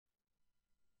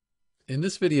In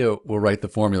this video, we'll write the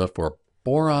formula for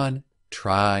boron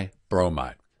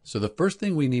tribromide. So the first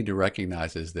thing we need to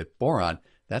recognize is that boron,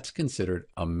 that's considered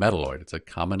a metalloid. It's a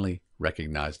commonly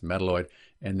recognized metalloid.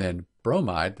 And then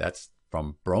bromide, that's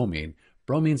from bromine.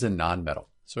 Bromine's a nonmetal.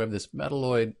 So we have this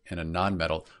metalloid and a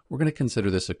nonmetal. We're going to consider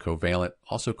this a covalent,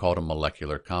 also called a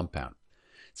molecular compound.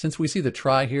 Since we see the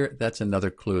tri here, that's another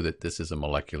clue that this is a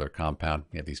molecular compound.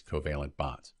 We have these covalent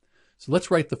bonds. So let's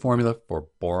write the formula for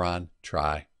boron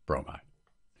tribromide.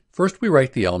 First, we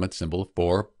write the element symbol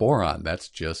for boron. That's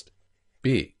just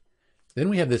B. Then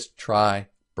we have this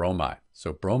tribromide.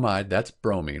 So bromide, that's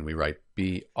bromine. We write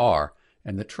Br.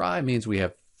 And the tri means we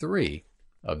have 3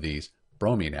 of these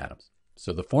bromine atoms.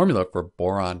 So the formula for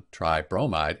boron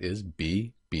tribromide is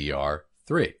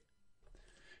BBr3.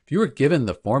 If you were given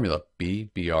the formula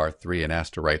BBr3 and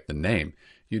asked to write the name,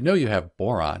 you know you have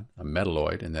boron, a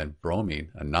metalloid, and then bromine,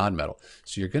 a nonmetal.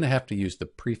 So you're going to have to use the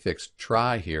prefix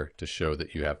tri here to show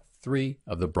that you have 3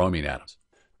 of the bromine atoms.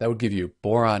 That would give you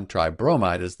boron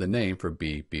tribromide as the name for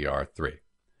BBr3.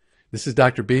 This is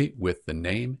Dr. B with the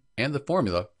name and the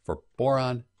formula for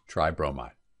boron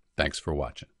tribromide. Thanks for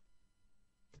watching.